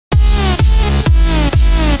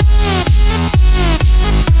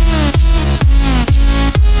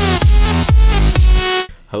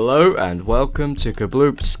Hello and welcome to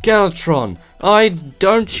Sqeakquel. I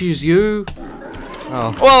don't choose you.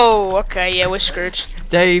 Oh. Whoa, okay, yeah, we're screwed.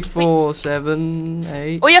 Day 4, 7,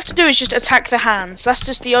 8. All you have to do is just attack the hands. That's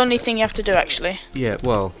just the only thing you have to do, actually. Yeah,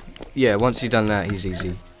 well, yeah, once you've done that, he's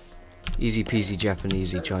easy. Easy peasy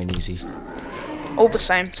Japanesey Chinesey. All the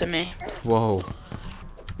same to me. Whoa.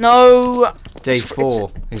 No. Day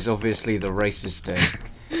 4 is obviously the racist day.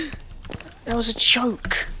 That was a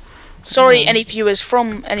joke. Sorry, any viewers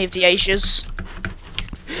from any of the Asias.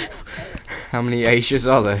 How many Asias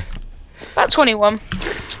are there? About 21.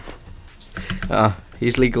 Ah,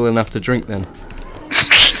 he's legal enough to drink then.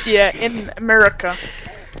 Yeah, in America.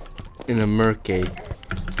 In a murky.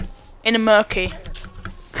 In a murky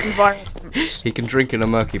environment. He can drink in a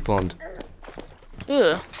murky pond.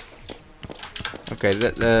 Ugh. Okay,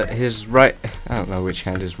 his right. I don't know which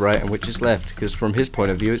hand is right and which is left, because from his point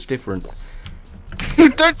of view, it's different.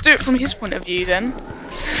 Don't do it from his point of view, then.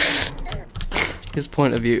 His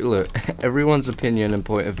point of view. Look, everyone's opinion and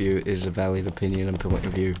point of view is a valid opinion and point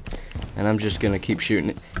of view, and I'm just gonna keep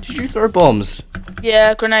shooting it. Did you throw bombs?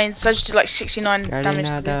 Yeah, grenades. I just did like 69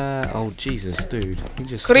 damage. Oh Jesus, dude! You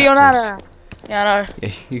just. Grenada. Yeah, I know.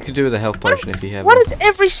 Yeah, you could do with a health potion if you have. What is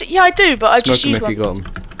every? Yeah, I do, but I just use Smoke them if you got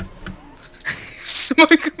them.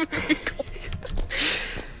 Smoke him if you got him.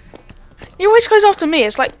 He always goes after me.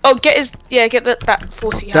 It's like, oh, get that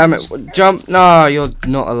 40 Damn hands. it! Jump! No, you're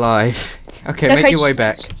not alive. Okay, make your way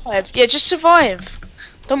back. Survive. Yeah, just survive.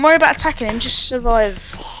 Don't worry about attacking him. Just survive.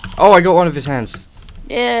 Oh, I got one of his hands.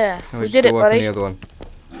 Yeah, we did it, buddy. The other one,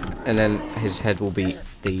 and then his head will be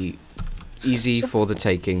the easy for the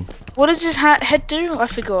taking. What does his head do? I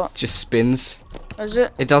forgot. Just spins. Is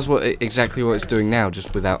it? It does exactly what it's doing now,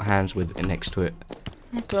 just without hands with it next to it.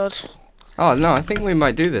 Oh god. Oh no, I think we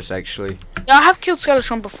might do this actually. Yeah, I have killed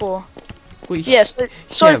SKELETRON before. Yes. Yeah,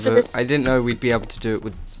 sorry for but this. I didn't know we'd be able to do it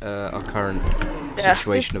with our current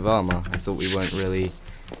situation of armor. I thought we weren't really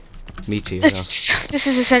meaty enough. This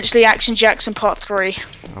is essentially Action Jackson Part 3.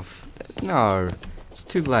 Oh, no, it's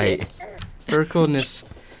too late. We're recording this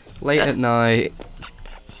late at night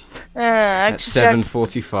at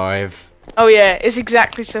 7:45. Oh yeah, it's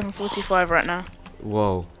exactly 7:45 right now.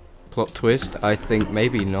 Whoa, plot twist? I think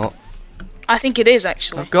maybe not. I think it is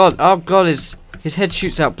actually. Oh god, his head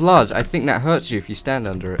shoots out blood. I think that hurts you if you stand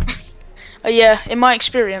under it. Oh yeah, in my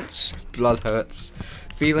experience. Blood hurts.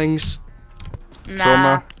 Feelings? Nah.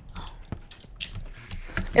 Trauma?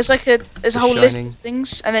 It's like there's a whole list of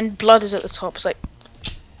things, and then blood is at the top. It's like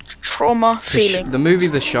trauma, feeling. The movie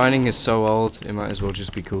The Shining is so old, it might as well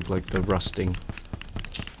just be called like The Rusting.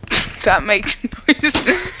 That makes noise.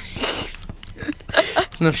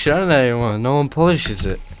 It's not shining anymore. No one polishes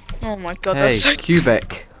it. Oh my god, hey, that's so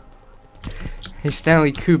Quebec. Hey,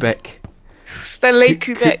 Stanley Kubrick. Stanley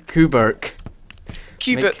Kubrick. Kubrick.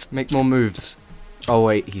 Cubit. Make more moves. Oh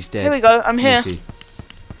wait, he's dead. Here we go. I'm here.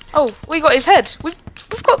 Oh, we got his head. We've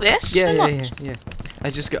got this. Yeah, yeah.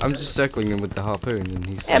 I'm just circling him with the harpoon, and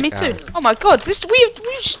he's. Yeah, like, me too. Oh my god, we're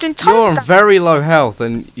just doing tons. You're on very low health,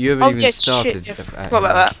 and you haven't even started. Shit. What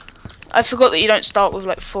about that? I forgot that you don't start with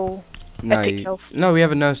like full epic health. No, we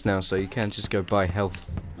have a nurse now, so you can't just go buy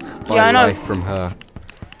health. Buy I know. life from her.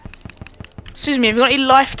 Excuse me, have you got any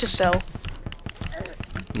life to sell?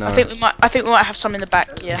 No. I think we might have some in the back.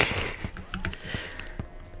 Yeah.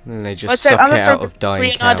 And they just suck it out of dying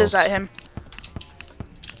cows. At him.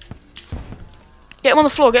 Get him on the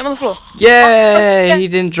floor. Get him on the floor. Yay! He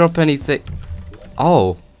didn't drop anything.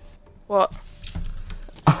 Oh. What?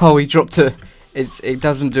 Oh, he dropped a. It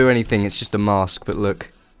doesn't do anything. It's just a mask. But look.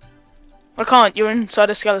 I can't. You're inside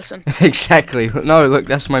a skeleton. Exactly. No, look.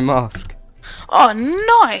 That's my mask. Oh,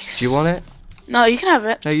 nice. Do you want it? No, you can have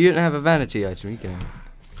it. No, you don't have a vanity item. You can have it.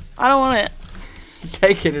 I don't want it.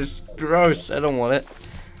 Take it. It's gross. I don't want it.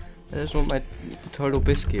 I just want my total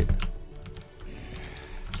biscuit.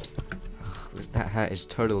 Ugh, that hat is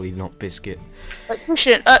totally not biscuit. Like, push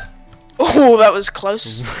it. Oh, that was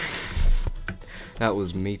close. That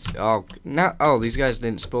was meat. Oh, now. Oh, these guys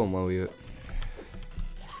didn't spawn while we were.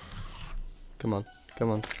 Come on,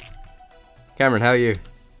 come on. Cameron, how are you?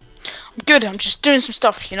 I'm good. I'm just doing some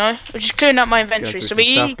stuff, you know. I'm just clearing out my inventory.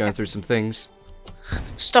 Going through some things.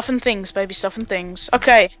 Stuff and things, baby. Stuff and things.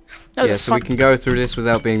 Okay. Yeah, so we can go through this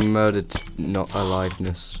without being murdered. Not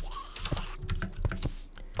aliveness.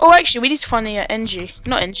 Oh, actually, we need to find the NG.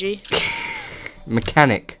 Not NG.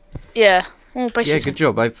 Mechanic. Yeah. Well, basically. Yeah, good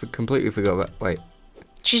job. I completely forgot about. Wait.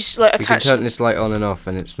 She's like attached. We can turn this light on and off,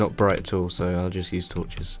 and it's not bright at all. So I'll just use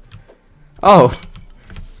torches. Oh.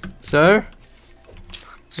 Sir.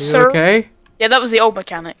 Sir? Okay? Yeah, that was the old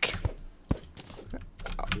mechanic.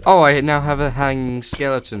 Oh, I now have a hanging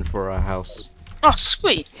skeleton for our house. Oh,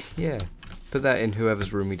 sweet. Yeah. Put that in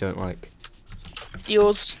whoever's room we don't like.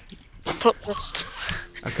 Yours. Plot list.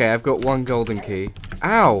 Okay, I've got 1 golden key.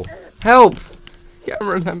 Ow! Help!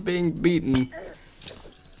 Cameron, I'm being beaten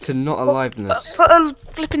to not aliveness. Put a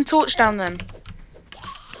flipping torch down then.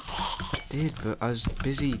 I did, but I was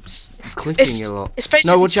busy clicking a lot. It's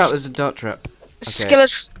basically No, watch out, there's a dart trap. Okay.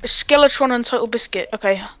 Skeletron and Total Biscuit.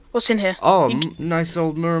 Okay, what's in here? Oh, nice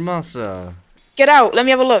old Muramasa. Get out, let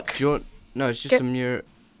me have a look. Do you want... No, it's just a mirror.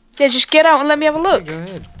 Yeah, just get out and let me have a look. Okay, go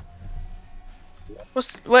ahead.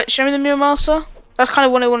 Wait, show me the Muramasa. That's kind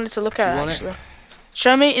of what I wanted to look at, want actually. it?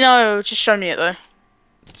 Show me? No, just show me it, though.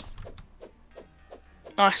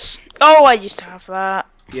 Nice. Oh, I used to have that.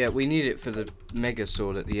 Yeah, we need it for the mega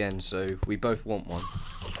sword at the end, so we both want one.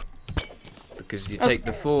 Because you take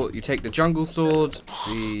you take the jungle sword,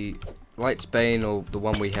 the Light's Bane, or the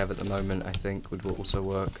one we have at the moment, I think, would also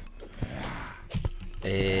work.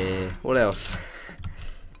 What else?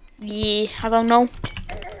 Yeah, I don't know.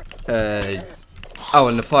 Oh,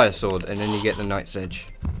 and the fire sword, and then you get the Knight's Edge.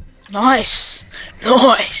 Nice.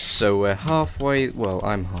 Nice. So we're halfway, well,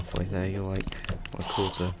 I'm halfway there, you're like a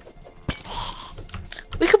quarter.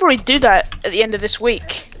 We could probably do that at the end of this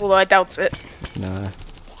week, although I doubt it. No.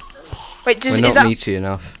 Wait, We're not meaty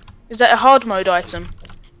enough. Is that a hard mode item?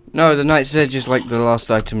 No, the Knight's Edge is like the last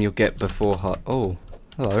item you'll get before hard. Oh,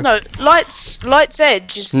 hello. No, Light's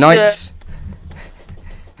Edge is Knight's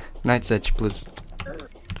Edge, please.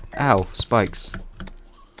 Ow, spikes.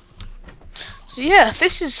 So yeah,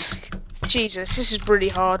 this is... Jesus, this is really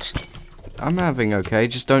hard. I'm having okay,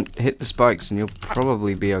 just don't hit the spikes and you'll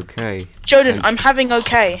probably be okay. Jordan, I'm having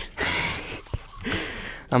okay.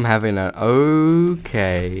 I'm having an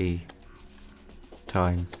okay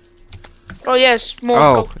time. Oh yes, more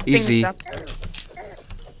Oh, gold easy. things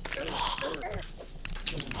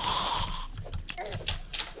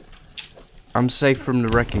I'm safe from the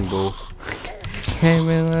wrecking ball.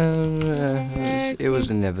 It was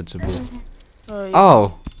inevitable.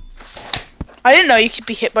 Oh. I didn't know you could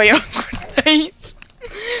be hit by your own grenades.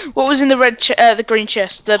 What was in the the green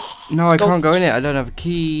chest? No, I can't go in it. I don't have a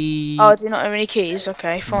key. Oh, do you not have any keys?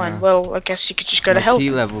 Okay, fine. No. Well, I guess you could just go to help.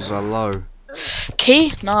 Key levels are low.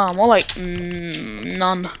 Key? Nah, more like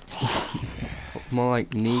none. More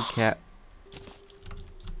like kneecap.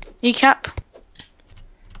 Kneecap?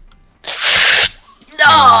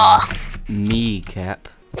 Nah. Kneecap.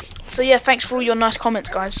 So yeah, thanks for all your nice comments,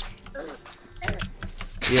 guys.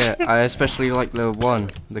 Yeah, I especially like the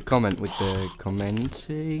comment with the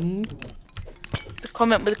commenting. The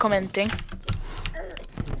comment with the commenting.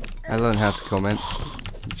 I learned how to comment.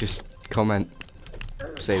 Just comment.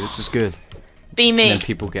 Say this was good. Be me. And then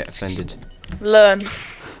people get offended. Learn.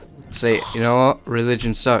 Say, you know what?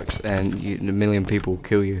 Religion sucks, and a million people will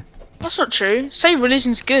kill you. That's not true. Say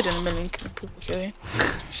religion's good and a million people kill you.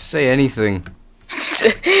 Just say anything.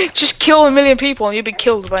 Just kill a million people and you'll be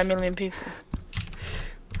killed by a million people.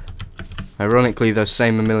 Ironically, those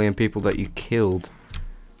same a million people that you killed.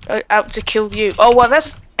 Out to kill you. Oh, well,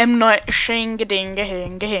 that's M. Night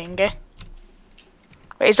Shyamalan.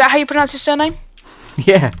 Wait, is that how you pronounce his surname?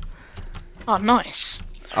 Yeah. Oh, nice.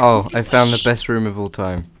 Oh, I found the best room of all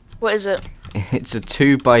time. What is it? It's a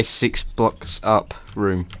 2x6 blocks up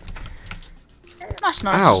room. That's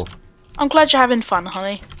nice. Ow. I'm glad you're having fun,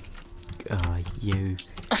 honey. Oh, you.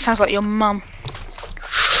 That sounds like your mum.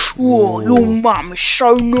 Whoa, your mum is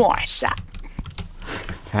so nice.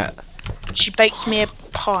 She baked me a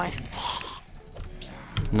pie.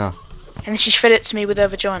 No. And then she fed it to me with her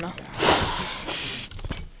vagina.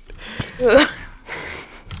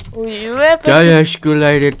 Will you ever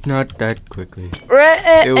De-escalated not that quickly.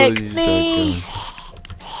 wreck me?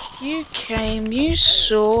 You came, you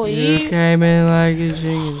saw, You came in like a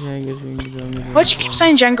sing. Why'd you keep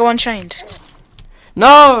saying Django Unchained?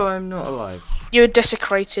 No, I'm not alive. You were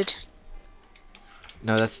desecrated.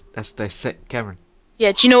 No, that's dissect Cameron.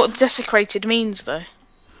 Yeah, do you know what desecrated means though?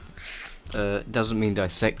 Doesn't mean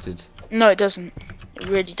dissected. No, it doesn't. It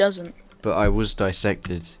really doesn't. But I was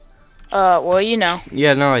dissected. Well, you know.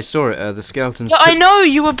 Yeah, no, I saw it. The skeletons. But I know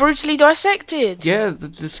you were brutally dissected. Yeah,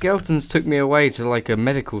 the skeletons took me away to like a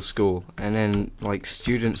medical school, and then like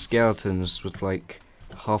student skeletons with like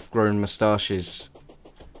half-grown moustaches.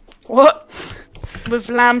 What? With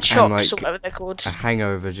lamb chops like, or whatever they're called. A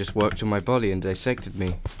hangover just worked on my body and dissected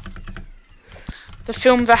me. The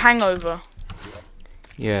film The Hangover.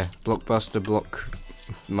 Yeah, blockbuster block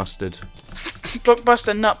mustard.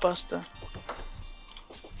 Blockbuster Nutbuster.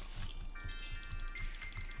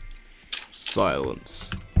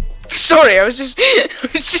 Silence. Sorry, I was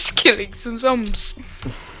just killing some zombies.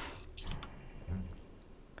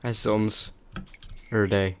 Hi, Soms.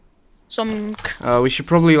 Day. Some. We should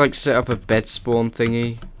probably like set up a bed spawn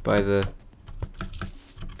thingy by the.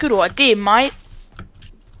 Good idea, mate.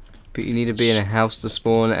 But you need to be in a house to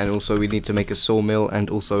spawn, and also we need to make a sawmill and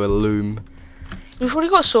also a loom. We've already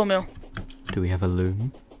got a sawmill. Do we have a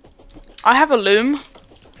loom? I have a loom.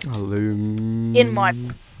 A loom. In my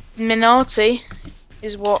minority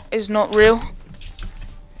is what is not real.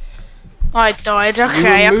 I died.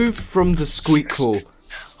 Okay. You removed from the Sqeakquel.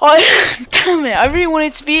 Damn it! I really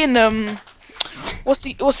wanted to be in What's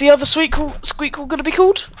the other Sqeakquel gonna be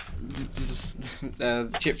called?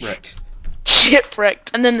 Chipwrecked. Shipwrecked,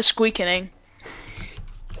 and then the squeaking.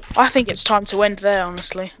 I think it's time to end there,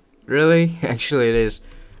 honestly. Really? Actually, it is.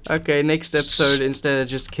 Okay, next episode, instead of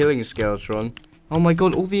just killing Skeletron. Oh my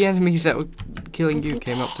god, all the enemies that were killing you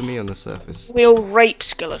came up to me on the surface. We'll rape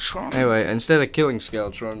Skeletron. Anyway, instead of killing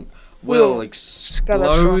Skeletron, we'll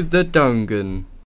explode the Dungeon.